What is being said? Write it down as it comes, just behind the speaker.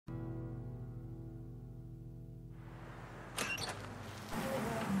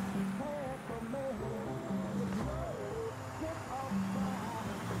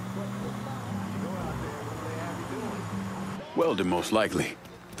Welding, most likely.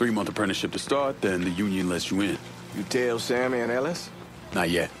 3-month apprenticeship to start, then the union lets you in. You tell Sammy and Ellis? Not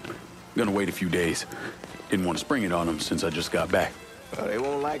yet. Gonna wait a few days. Didn't want to spring it on them since I just got back. Well, they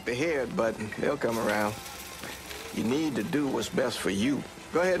won't like to hear it, but they'll come around. You need to do what's best for you.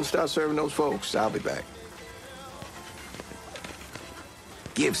 Go ahead and start serving those folks. I'll be back.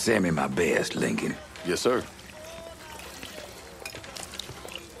 Give Sammy my best, Lincoln. Yes, sir.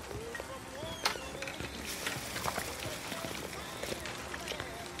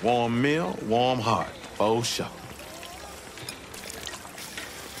 Warm meal, warm heart. For sure.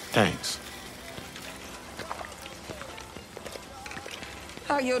 Thanks.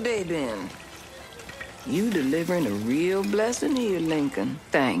 How your day been? You delivering a real blessing here, Lincoln.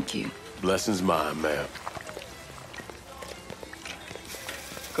 Thank you. Blessings mine, ma'am.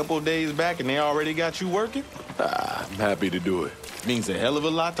 Couple of days back and they already got you working? I'm happy to do it. Means a hell of a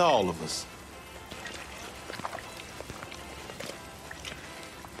lot to all of us.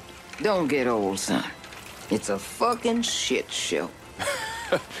 Don't get old, son. It's a fucking shit show.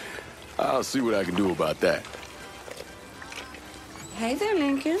 I'll see what I can do about that. Hey there,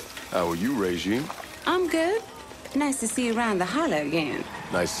 Lincoln. How are you, Regine? I'm good. Nice to see you around the holler again.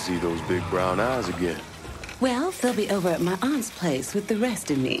 Nice to see those big brown eyes again. Well, they'll be over at my aunt's place with the rest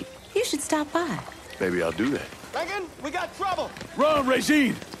of me. You should stop by. Maybe I'll do that. Lincoln, we got trouble. Run,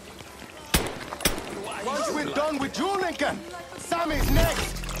 Regine! Once we're done with you, Lincoln, Sammy's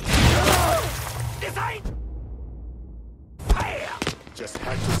next. This ain't... Just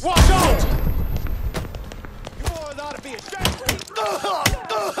had to... Watch out! You boys ought to be ashamed.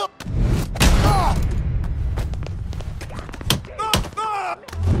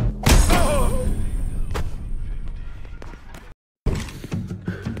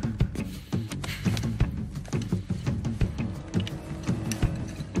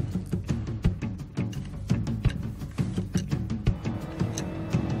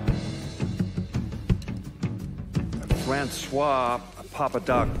 Francois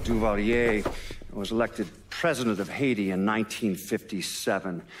Papadoc Duvalier was elected president of Haiti in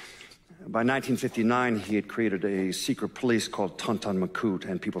 1957. By 1959, he had created a secret police called Tonton Macoute,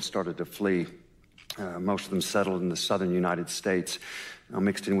 and people started to flee. Most of them settled in the southern United States.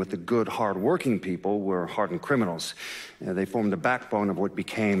 Mixed in with the good, hard-working people were hardened criminals. They formed the backbone of what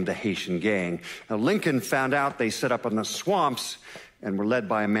became the Haitian gang. Now, Lincoln found out they set up in the swamps and were led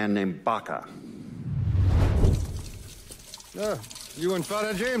by a man named Baca. You and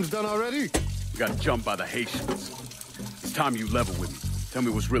Father James done already? We got jumped by the Haitians. It's time you level with me. Tell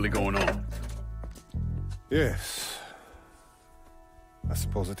me what's really going on. Yes. I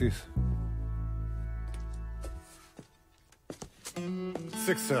suppose it is.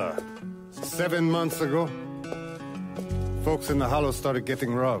 7 months ago, folks in the Hollow started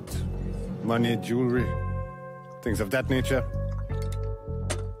getting robbed. Money, jewelry, things of that nature.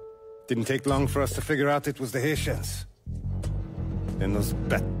 Didn't take long for us to figure out it was the Haitians. Then those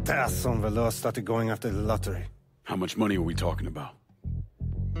bâtards on velours started going after the lottery. How much money are we talking about?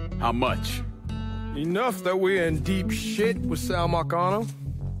 How much? Enough that we're in deep shit with Sal Marcano.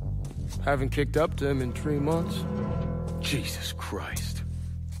 Haven't kicked up to him in 3 months. Jesus Christ.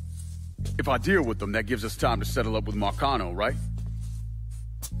 If I deal with them, that gives us time to settle up with Marcano, right?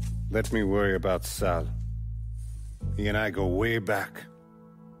 Let me worry about Sal. He and I go way back.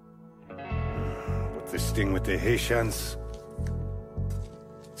 But this thing with the Haitians...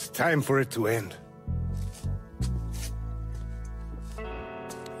 it's time for it to end.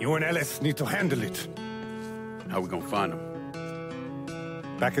 You and Ellis need to handle it. How we gonna find them?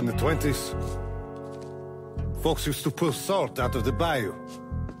 Back in the 20s, folks used to pull salt out of the bayou.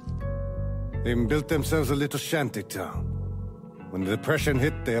 They even built themselves a little shanty town. When the Depression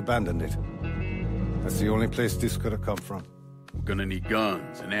hit, they abandoned it. That's the only place this could have come from. We're gonna need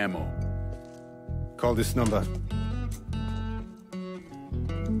guns and ammo. Call this number.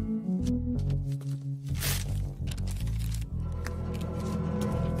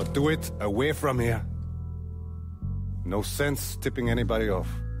 But do it away from here. No sense tipping anybody off.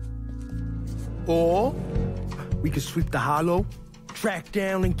 Or we could sweep the Hollow, track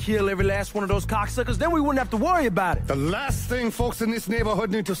down and kill every last one of those cocksuckers, then we wouldn't have to worry about it. The last thing folks in this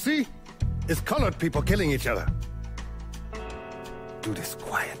neighborhood need to see is colored people killing each other. Do this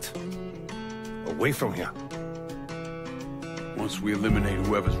quiet. Away from here. Once we eliminate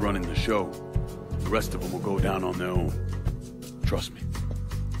whoever's running the show, the rest of them will go down on their own. Trust me.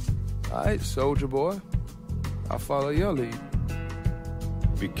 All right, soldier boy. I'll follow your lead.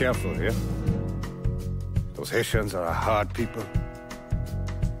 Be careful here. Those Haitians are a hard people.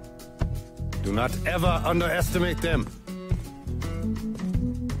 Do not ever underestimate them.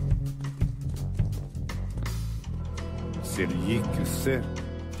 Celui qui sait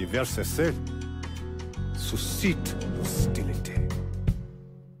diverser suscite l'hostilité.